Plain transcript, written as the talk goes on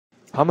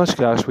How much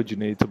cash would you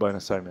need to buy an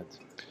assignment?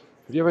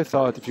 Have you ever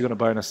thought if you're going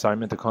to buy an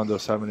assignment, a condo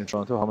assignment in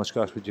Toronto, how much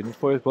cash would you need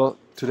for it? Well,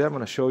 today I'm going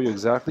to show you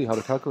exactly how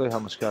to calculate how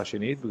much cash you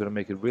need. We're going to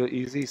make it real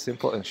easy,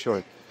 simple, and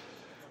short.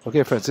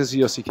 Okay, friends, this is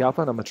Yossi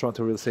Kaplan. I'm a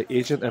Toronto real estate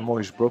agent and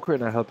mortgage broker,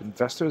 and I help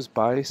investors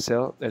buy,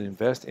 sell, and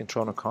invest in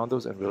Toronto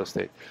condos and real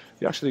estate.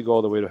 We actually go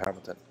all the way to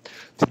Hamilton.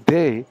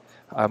 Today,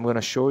 I'm going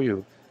to show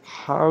you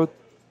how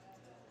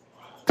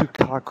to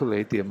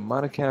calculate the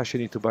amount of cash you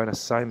need to buy an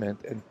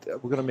assignment, and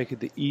we're going to make it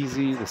the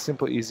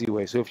simple, easy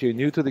way. So if you're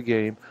new to the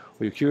game,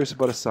 or you're curious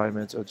about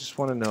assignments, or just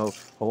want to know,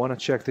 or want to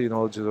check that your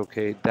knowledge is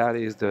okay, that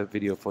is the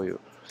video for you.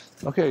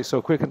 Okay,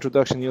 so quick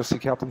introduction, Yossi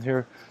Kaplan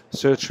here,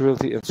 Search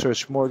Realty and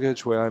Search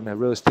Mortgage, where I'm a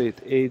real estate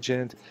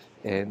agent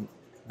and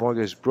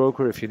mortgage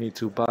broker. If you need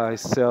to buy,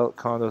 sell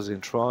condos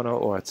in Toronto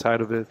or outside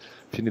of it,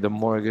 if you need a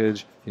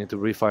mortgage, you need to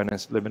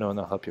refinance, let me know and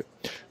I'll help you.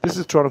 This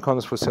is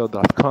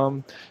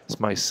TorontoCondosForSale.com. It's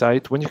my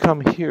site. When you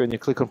come here and you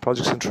click on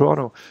projects in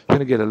Toronto, you're going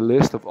to get a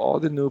list of all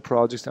the new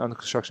projects and under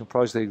construction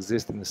projects that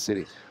exist in the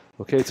city.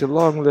 Okay, it's a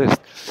long list.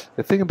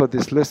 The thing about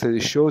this list is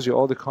it shows you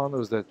all the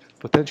condos that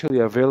potentially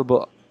are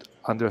available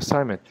under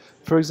assignment.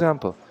 For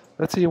example,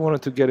 let's say you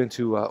wanted to get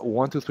into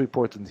 123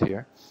 Portland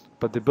here,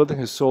 but the building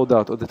is sold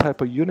out, or the type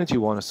of unit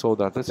you want is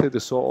sold out. Let's say they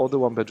sold all the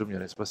one-bedroom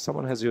units, but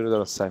someone has a unit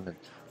on assignment.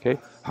 Okay,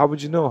 how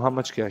would you know how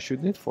much cash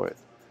you'd need for it?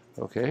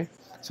 Okay,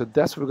 so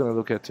that's what we're going to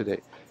look at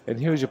today. And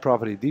here's your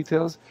property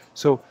details.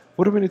 So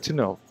what do we need to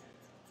know?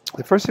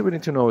 The first thing we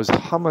need to know is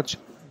how much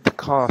the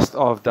cost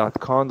of that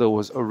condo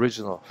was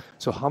original.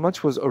 So how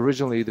much was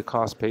originally the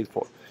cost paid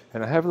for?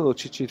 And I have a little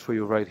cheat sheet for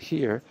you right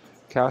here.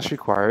 Cash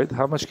required,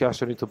 how much cash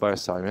do I need to buy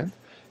assignment,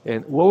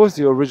 and what was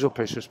the original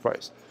purchase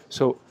price.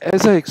 So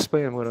as I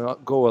explain, I'm going to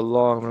go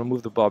along, I'm going to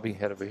move the bobbing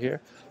head over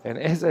here, and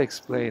as I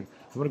explain,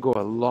 I'm going to go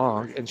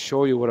along and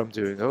show you what I'm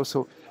doing. Oh,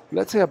 so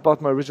let's say I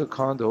bought my original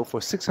condo for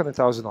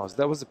 $600,000.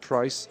 That was the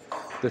price,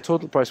 the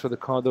total price for the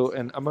condo,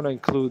 and I'm going to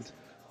include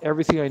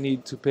everything I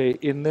need to pay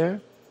in there.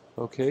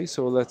 Okay,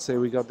 so let's say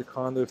we got the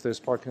condo, if there's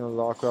parking on the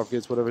lock-off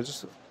gates, whatever,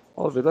 just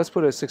all of it. Let's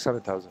put it at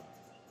 $600,000.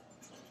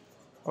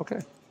 Okay.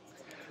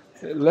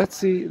 Let's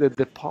see the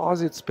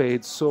deposits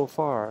paid so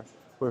far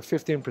were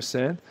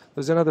 15%.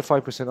 There's another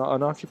 5%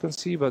 on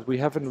occupancy, but we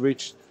haven't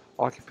reached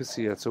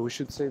occupancy yet, so we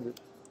should say that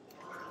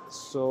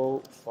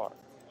so far.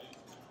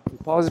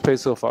 Deposit paid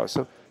so far,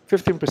 so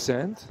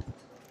 15%,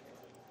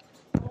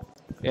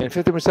 and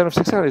 50% of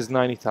 600 is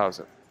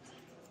 90,000.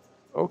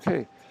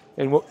 Okay,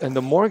 and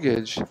the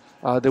mortgage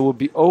that would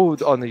be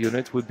owed on the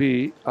unit would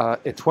be a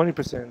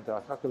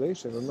 20%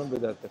 calculation. Remember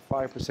that the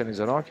 5% is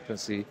on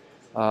occupancy.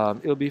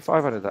 It'll be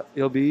 500.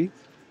 It'll be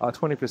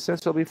 20%, so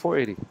it'll be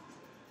 480.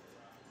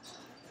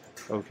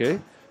 Okay,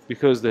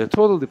 because the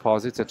total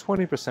deposits at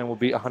 20% will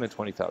be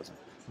 120,000.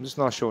 I'm just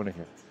not showing it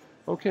here.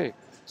 Okay,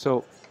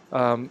 so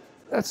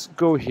let's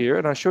go here,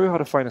 and I'll show you how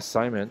to find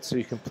assignments so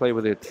you can play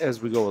with it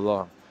as we go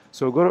along.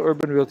 So go to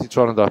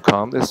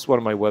urbanrealtytoronto.com. This is one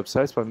of my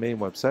websites, my main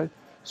website.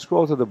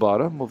 Scroll to the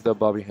bottom, move the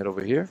bobbing head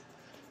over here,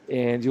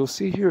 and you'll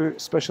see here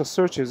special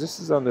searches.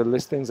 This is on the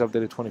listings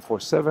updated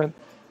 24/7.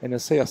 And then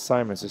say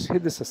assignments. Just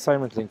hit this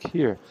assignment link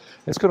here.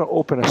 It's going to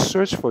open a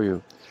search for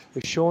you.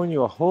 It's showing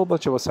you a whole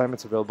bunch of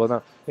assignments available.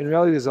 Now, in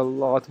reality, there's a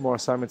lot more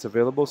assignments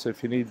available. So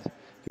if you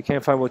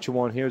can't find what you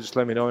want here, just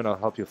let me know and I'll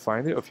help you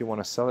find it. Or if you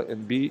want to sell it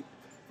and be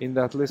in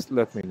that list,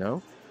 let me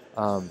know.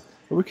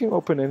 We can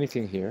open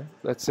anything here.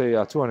 Let's say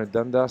 200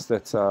 Dundas.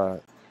 That's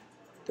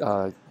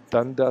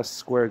Dundas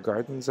Square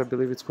Gardens, I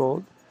believe it's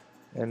called.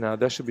 And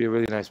that should be a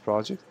really nice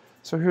project.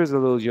 So here's a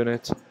little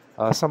unit.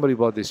 Somebody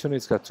bought this unit.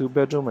 It's got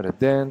 2-bedroom and a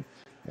den.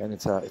 And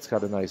it's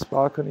got a nice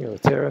balcony or a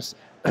terrace.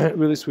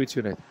 Really sweet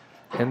unit.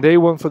 And they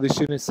went for this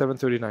unit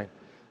 $739.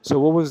 So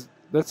what was,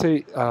 let's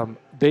say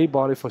they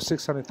bought it for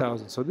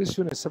 $600,000. So this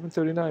unit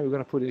 $739, we're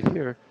going to put it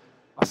here.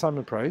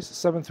 Assignment price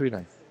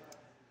 $739.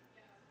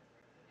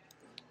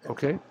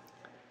 Okay,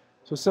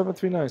 so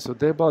 $739. So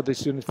they bought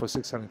this unit for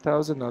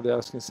 $600,000. Now they're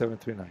asking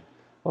 $739.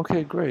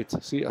 Okay, great.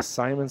 See,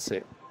 assignment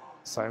sale.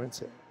 Assignment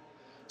sale.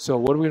 So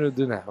what we're going to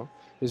do now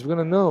is we're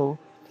going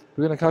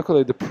to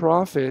calculate the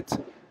profit,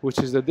 which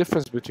is the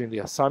difference between the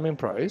assignment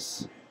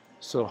price.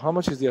 So how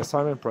much is the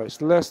assignment price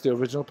less the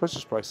original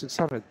purchase price,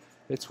 600?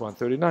 It's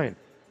 139.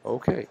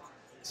 Okay,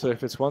 so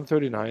if it's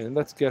 139, and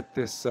let's get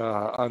this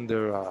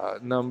under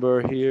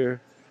number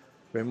here,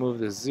 remove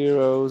the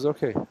zeros.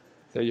 Okay,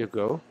 there you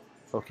go.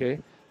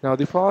 Okay, now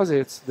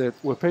deposits that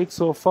were paid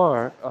so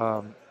far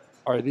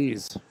are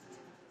these.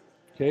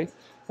 Okay,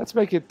 let's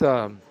make it,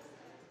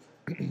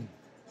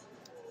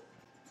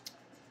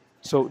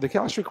 so the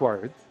cash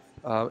required,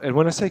 and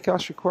when I say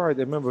cash required,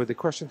 remember the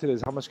question today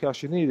is how much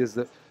cash you need. Is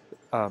that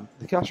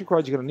the cash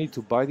required you're going to need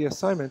to buy the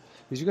assignment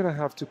is you're going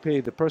to have to pay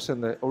the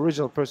person, the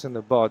original person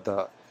that bought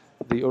the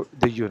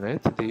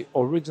unit, the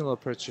original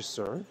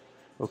purchaser,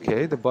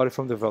 okay, the bought it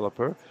from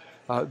developer.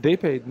 They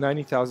paid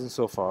 $90,000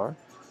 so far,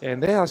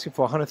 and they're asking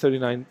for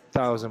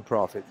 $139,000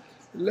 profit.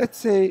 Let's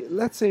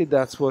say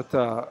that's what.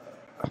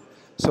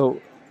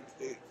 So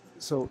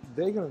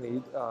they're going to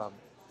need.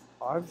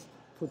 I've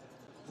put.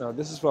 Now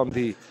this is from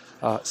the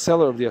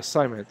seller of the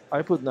assignment.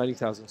 I put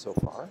 $90,000 so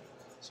far.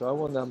 So I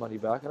want that money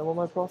back, and I want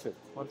my profit,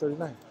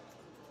 139.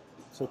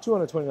 So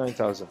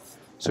 229,000.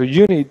 So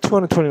you need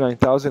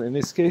 229,000 in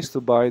this case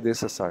to buy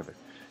this assignment.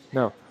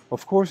 Now,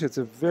 of course, it's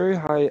a very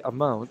high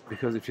amount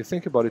because if you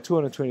think about it,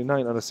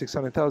 229 out of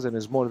 600,000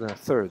 is more than a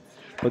third.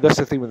 But that's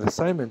the thing with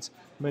assignments.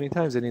 Many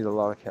times they need a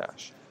lot of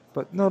cash,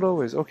 but not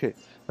always. Okay.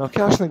 Now,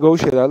 cash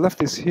negotiated. I left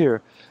this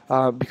here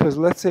because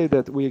let's say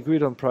that we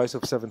agreed on price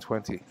of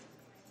 720.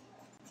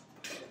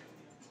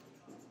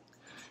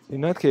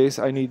 In that case,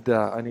 I need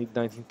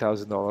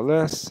 $19,000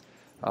 less.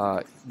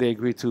 They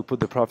agreed to put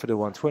the profit at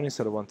 120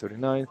 instead of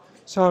 139.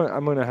 So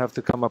I'm going to have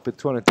to come up with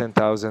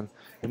 210,000,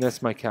 and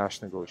that's my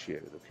cash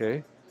negotiated.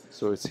 Okay,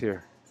 so it's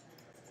here.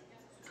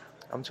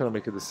 I'm trying to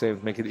make it the same,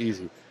 make it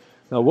easy.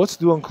 Now, what's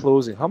due on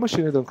closing? How much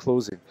you need on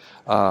closing?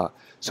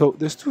 So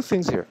there's two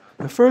things here.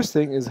 The first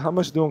thing is how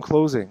much due on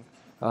closing,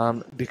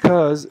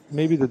 because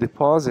maybe the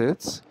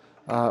deposits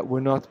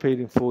were not paid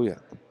in full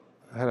yet.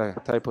 I had a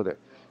typo there.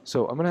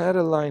 So I'm going to add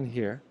a line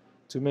here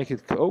to make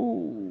it,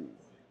 oh,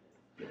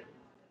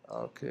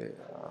 okay,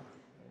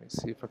 let me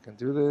see if I can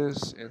do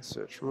this,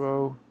 insert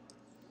row.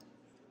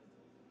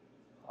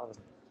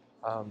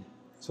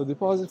 So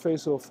deposit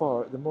phase so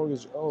far, the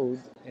mortgage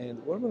owed,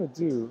 and what I'm going to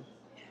do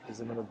is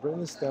I'm going to bring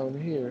this down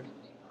here,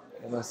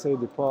 and I say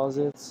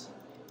deposits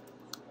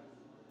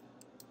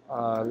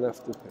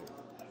left to pay.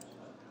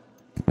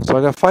 So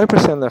I got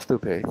 5% left to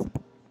pay,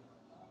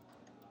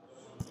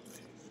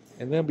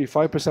 and then be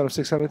 5% of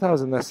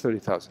 600,000, that's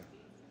 30,000.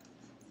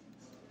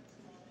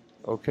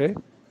 Okay,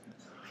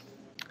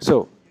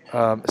 so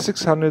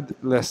 600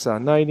 less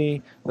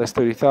 90 less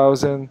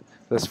 30,000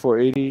 less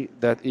 480,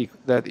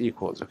 that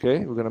equals,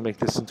 okay, we're going to make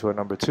this into a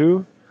number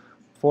 2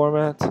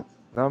 format,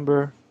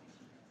 number,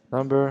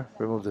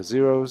 remove the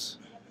zeros,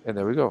 and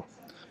there we go.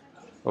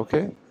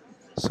 Okay,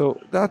 so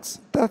that's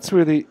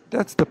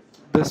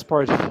this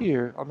part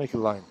here. I'll make a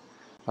line.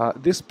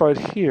 This part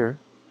here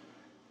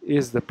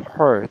is the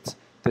part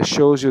that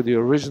shows you the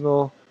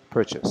original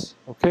purchase.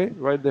 Okay,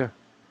 right there.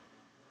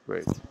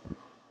 Great. And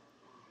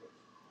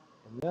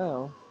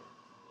now,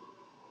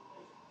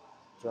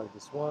 drag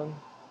this one.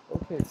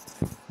 Okay.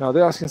 Now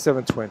they're asking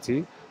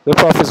 720. The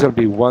profit is going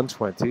to be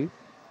 120.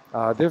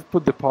 They've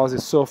put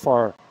deposits so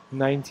far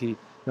 90.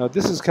 Now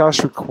this is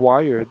cash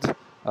required to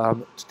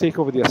take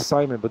over the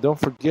assignment, but don't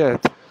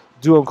forget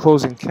due on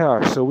closing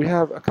cash. So we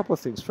have a couple of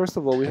things. First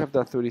of all, we have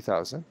that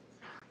 30,000.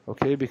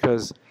 Okay,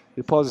 because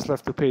deposits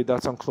left to pay,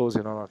 that's on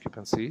closing, on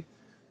occupancy.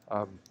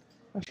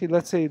 Actually,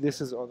 let's say this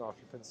is on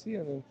occupancy,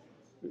 and then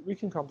we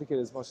can complicate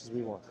it as much as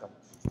we want.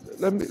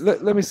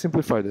 Let me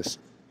simplify this.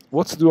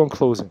 What's due on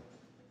closing?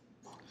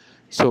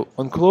 So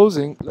on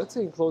closing, let's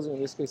say in closing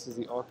in this case is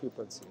the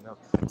occupancy. Now,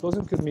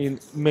 closing could mean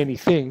many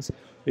things.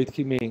 It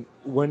can mean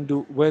when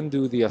do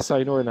the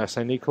assignor and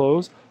assignee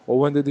close, or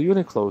when did the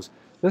unit close.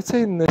 Let's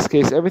say in this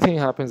case everything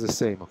happens the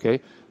same. Okay,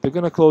 they're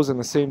going to close on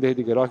the same day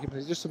they get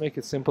occupancy, just to make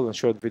it simple and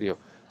short video.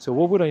 So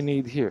what would I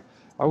need here?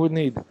 I would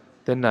need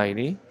the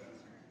 90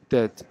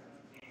 that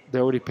they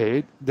already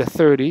paid, the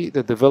 30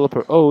 the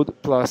developer owed,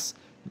 plus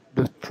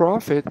the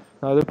profit.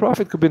 Now the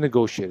profit could be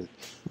negotiated.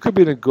 It could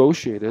be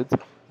negotiated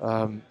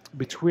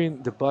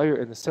between the buyer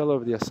and the seller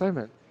of the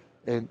assignment,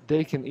 and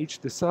they can each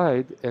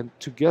decide and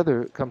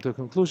together come to a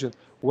conclusion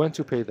when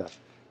to pay that.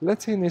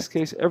 Let's say in this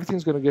case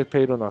everything's going to get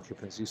paid on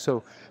occupancy.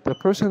 So the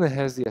person that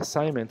has the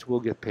assignment will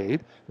get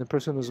paid, and the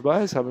person who's buying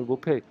the assignment will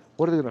pay.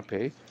 What are they going to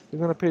pay? They're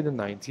going to pay the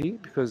 90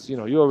 because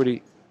you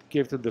already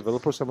gave to the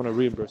developer, so I'm going to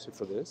reimburse you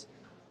for this.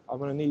 I'm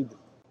going to need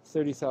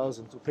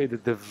 30,000 to pay the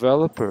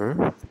developer,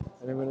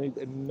 and I'm going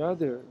to need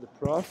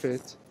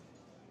the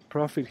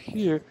profit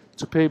here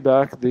to pay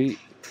back the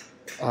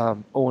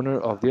owner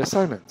of the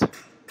assignment,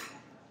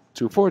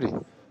 240.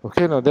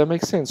 Okay, now that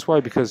makes sense. Why?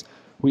 Because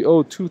we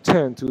owe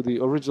 210 to the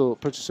original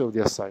purchaser of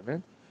the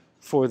assignment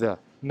for the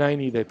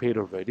 90 they paid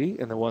already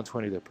and the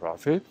 120 their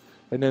profit,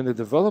 and then the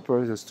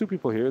developer, there's two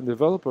people here, and the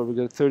developer will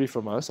get 30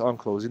 from us on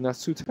closing,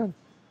 that's 210.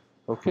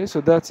 Okay,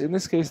 so that's, in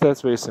this case,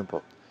 that's very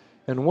simple.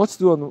 And what's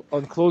due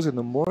on closing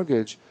the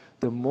mortgage?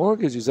 The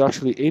mortgage is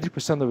actually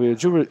 80% of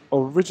the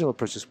original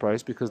purchase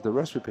price because the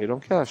rest we paid on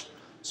cash.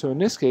 So in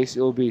this case,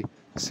 it will be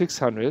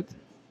 600,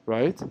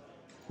 right,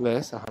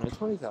 less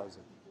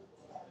 120,000.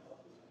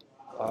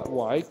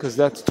 Why? Because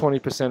that's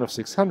 20% of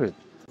 600.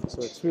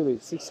 So it's really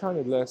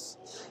 600 less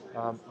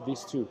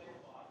these two.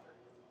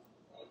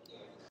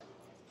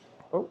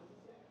 Oh.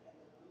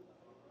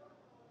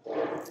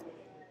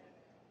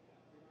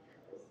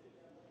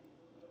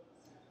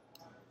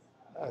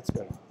 That's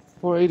better.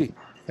 480.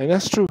 And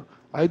that's true.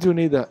 I do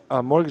need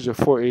a mortgage of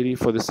 480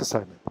 for this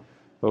assignment.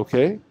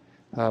 Okay?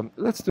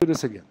 Let's do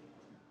this again.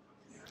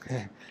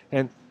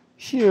 And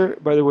here,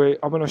 by the way,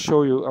 I'm going to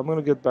show you, I'm going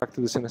to get back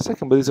to this in a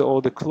second, but these are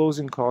all the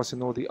closing costs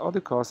and all the other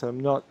costs that I'm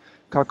not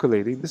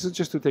calculating. This is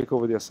just to take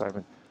over the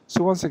assignment.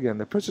 So once again,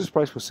 the purchase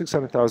price was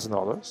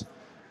 $600,000.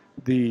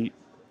 The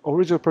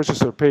original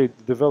purchaser paid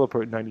the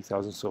developer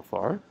 $90,000 so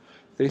far.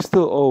 They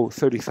still owe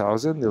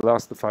 $30,000. They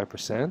lost the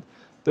 5%.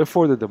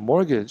 Therefore, the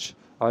mortgage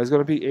is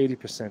going to be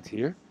 80%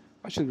 here.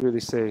 I should really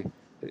say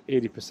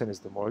 80% is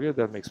the mortgage.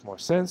 That makes more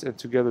sense. And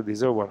together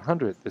these are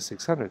 100, the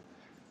 600.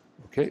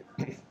 Okay,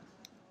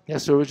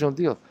 that's the original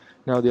deal.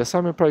 Now the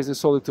assignment price they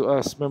sold it to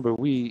us. Remember,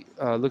 we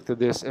looked at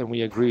this and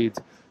we agreed.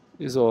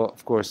 This is all,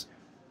 of course,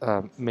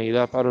 made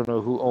up. I don't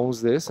know who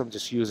owns this. I'm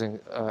just using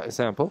a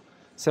sample.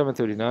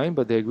 739,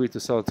 but they agreed to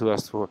sell it to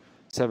us for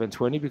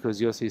 720 because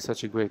Yossi is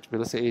such a great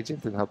real estate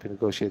agent and helping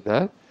negotiate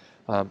that.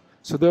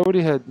 So they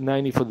already had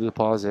 90 for the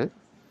deposit.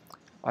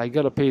 I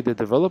gotta pay the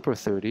developer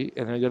 30,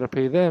 and I gotta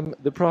pay them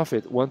the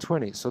profit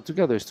 120. So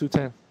together it's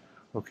 210.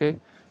 Okay,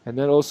 and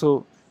then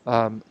also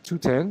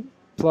 210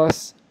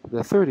 plus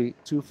the 30,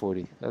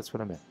 240. That's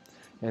what I meant.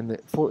 And the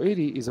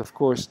 480 is of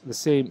course the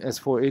same as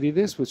 480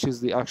 this, which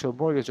is the actual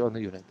mortgage on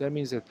the unit. That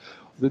means that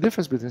the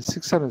difference between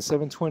 600 and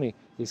 720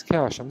 is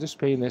cash. I'm just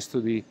paying this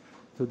to the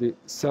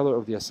seller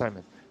of the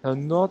assignment. Now,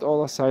 not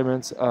all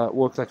assignments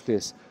work like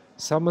this.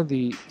 Some of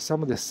the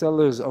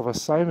sellers of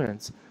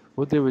assignments,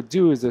 what they would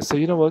do is they say,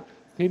 you know what,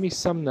 pay me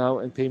some now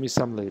and pay me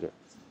some later.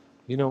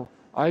 You know,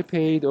 I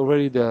paid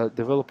already the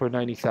developer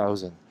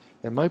 90,000,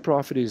 and my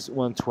profit is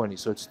 120,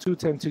 so it's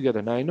 210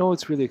 together. Now I know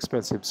it's really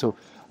expensive, so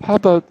how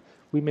about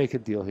we make a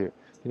deal here?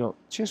 You know,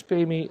 just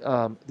pay me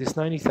this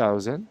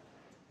 90,000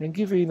 and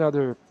give me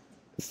another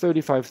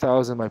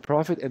 35,000 my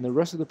profit, and the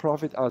rest of the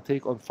profit I'll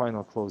take on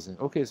final closing.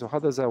 Okay, so how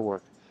does that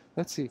work?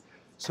 Let's see.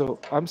 So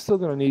I'm still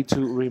going to need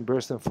to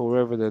reimburse them for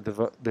wherever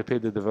they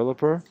paid the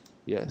developer.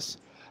 Yes.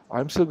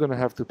 I'm still going to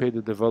have to pay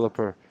the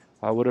developer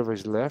whatever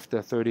is left,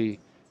 the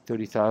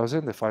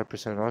 30,000, the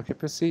 5%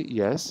 occupancy.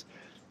 Yes.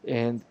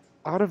 And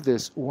out of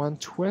this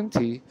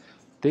 120,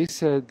 they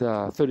said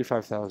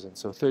 35,000.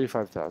 So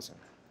 35,000.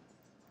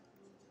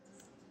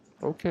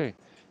 Okay.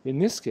 In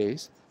this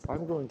case,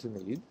 I'm going to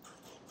need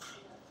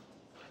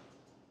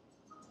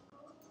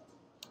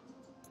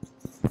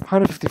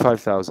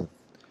 155,000.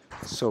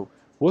 So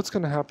what's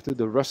going to happen to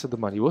the rest of the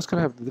money? What's going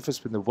to happen to the difference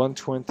between the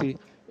 120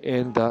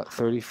 and the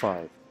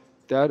 35?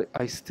 That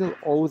I still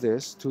owe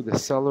this to the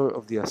seller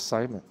of the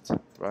assignment,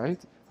 right?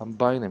 I'm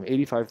buying them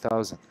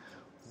 85,000.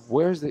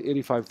 Where's the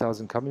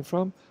 85,000 coming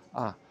from?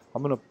 I'm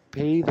going to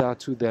pay that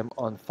to them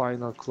on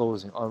final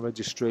closing, on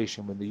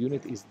registration, when the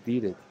unit is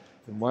deeded.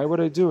 And why would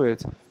I do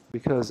it?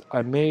 Because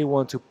I may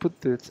want to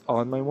put it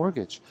on my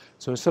mortgage.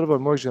 So instead of our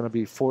mortgage going to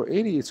be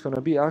 480, it's going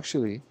to be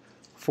actually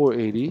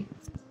 480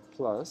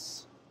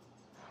 plus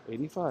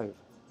 85,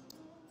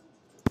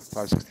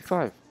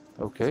 565.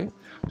 Okay,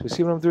 so you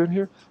see what I'm doing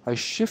here? I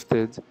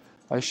shifted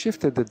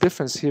the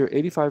difference here,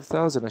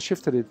 85,000. I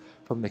shifted it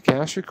from the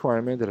cash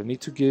requirement that I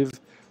need to give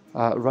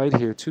right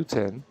here,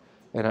 210,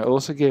 and I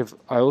also gave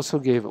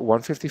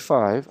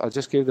 155. I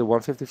just gave the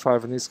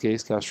 155 in this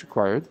case, cash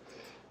required,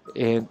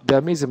 and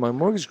that means that my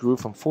mortgage grew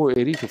from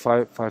 480 to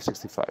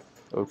 565.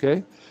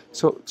 Okay,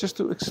 so just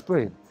to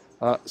explain,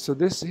 so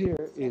this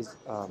here is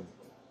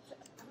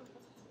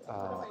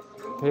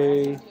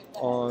pay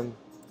on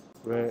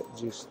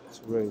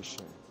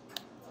registration.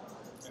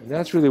 And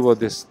that's really what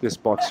this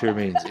box here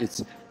means.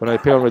 It's when I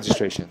pay on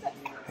registration.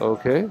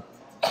 Okay?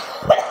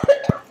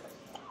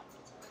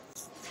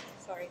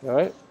 Sorry. All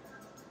right?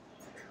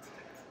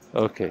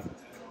 Okay.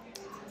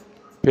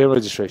 Pay on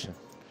registration.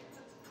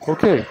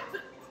 Okay.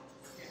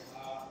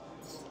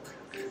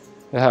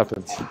 It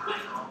happens.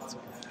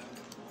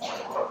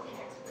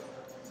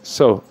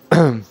 So,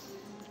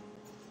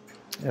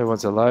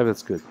 everyone's alive,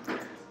 that's good.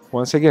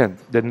 Once again,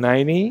 the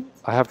 90,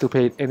 I have to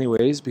pay it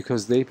anyways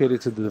because they paid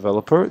it to the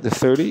developer. The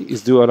 30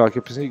 is due on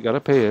occupancy, you gotta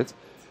pay it.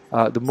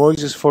 The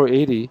mortgage is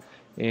 480,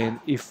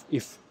 and if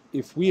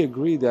we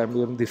agree that I'm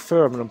gonna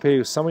defer, I'm gonna pay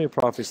you some of your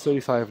profits,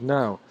 35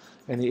 now,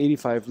 and the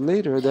 85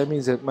 later, that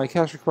means that my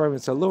cash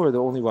requirements are lower,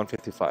 they're only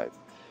 155.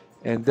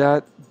 And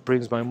that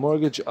brings my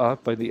mortgage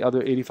up by the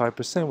other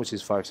 85%, which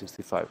is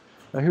 565.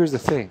 Now here's the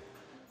thing.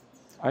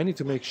 I need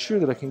to make sure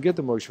that I can get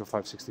the mortgage for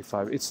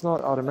 565. It's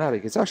not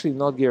automatic. It's actually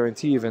not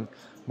guaranteed even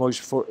mortgage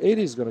for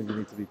 480 is going to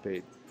need to be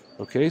paid.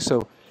 Okay,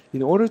 so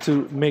in order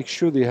to make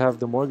sure that you have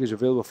the mortgage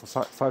available for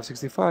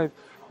 565,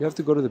 you have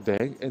to go to the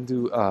bank and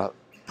do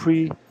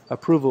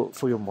pre-approval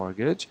for your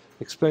mortgage,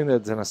 explain that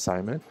it's an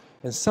assignment,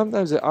 and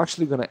sometimes they're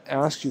actually going to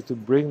ask you to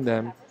bring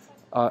them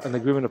an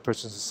agreement of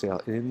purchase and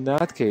sale. And in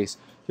that case,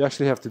 you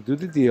actually have to do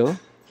the deal,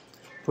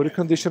 put a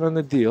condition on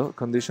the deal,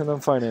 condition on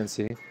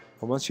financing,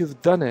 and once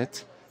you've done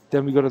it,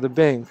 then we go to the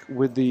bank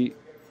with the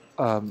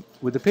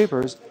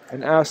papers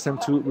and ask them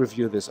to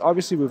review this.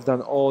 Obviously, we've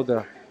done all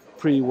the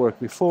pre-work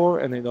before,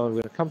 and they know we're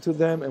going to come to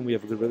them, and we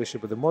have a good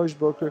relationship with the mortgage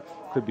broker.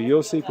 Could be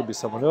Yossi, could be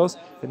someone else,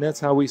 and that's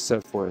how we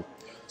set for it.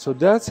 So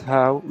that's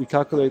how we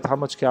calculate how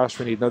much cash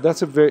we need. Now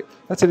that's an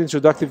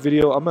introductory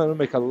video. I'm going to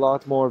make a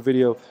lot more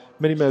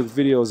many more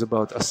videos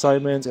about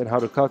assignments and how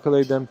to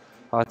calculate them.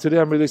 Today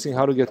I'm releasing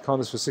how to get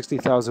condos for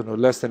 60,000 or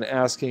less than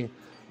asking.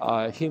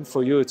 Hint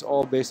for you, it's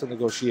all based on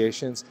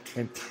negotiations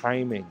and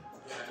timing.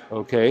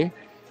 Okay.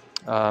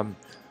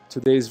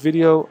 Today's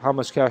video, how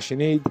much cash you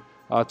need.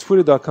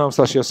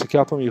 Twitter.com/Yossi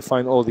Kaplan. You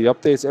find all the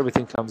updates.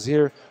 Everything comes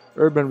here.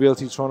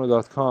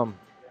 UrbanRealtyToronto.com.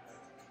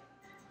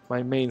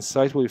 My main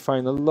site where you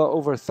find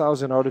over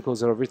 1,000 articles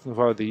that are written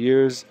throughout the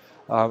years.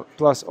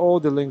 plus all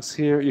the links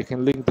here. You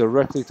can link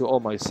directly to all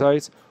my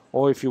sites,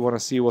 or if you want to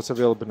see what's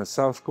available in the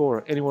South Core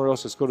or anywhere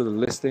else, just go to the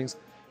listings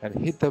and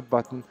hit that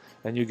button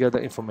and you get the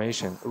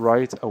information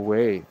right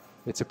away.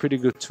 It's a pretty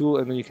good tool,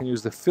 and then you can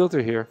use the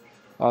filter here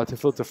to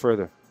filter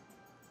further.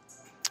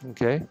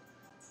 Okay,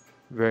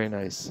 very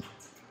nice.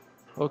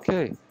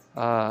 Okay,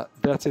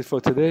 that's it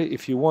for today.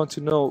 If you want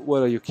to know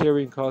what are your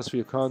carrying costs for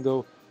your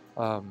condo,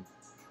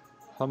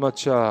 how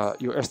much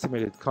your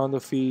estimated condo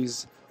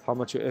fees, how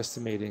much you're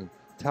estimating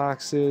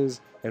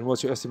taxes, and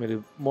what's your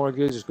estimated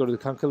mortgage, just go to the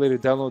calculator,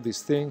 download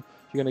this thing.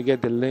 You're going to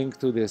get the link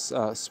to this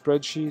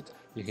spreadsheet.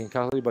 You can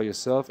calculate by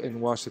yourself and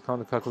watch the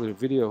condo calculator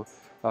video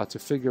to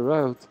figure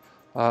out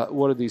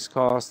what these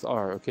costs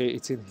are. Okay,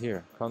 it's in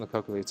here, condo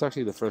calculator. It's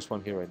actually the first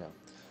one here right now.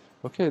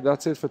 Okay,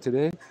 that's it for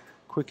today.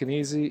 Quick and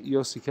easy.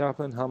 Yossi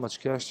Kaplan, how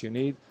much cash do you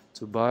need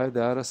to buy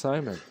that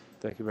assignment?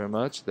 Thank you very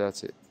much.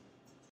 That's it.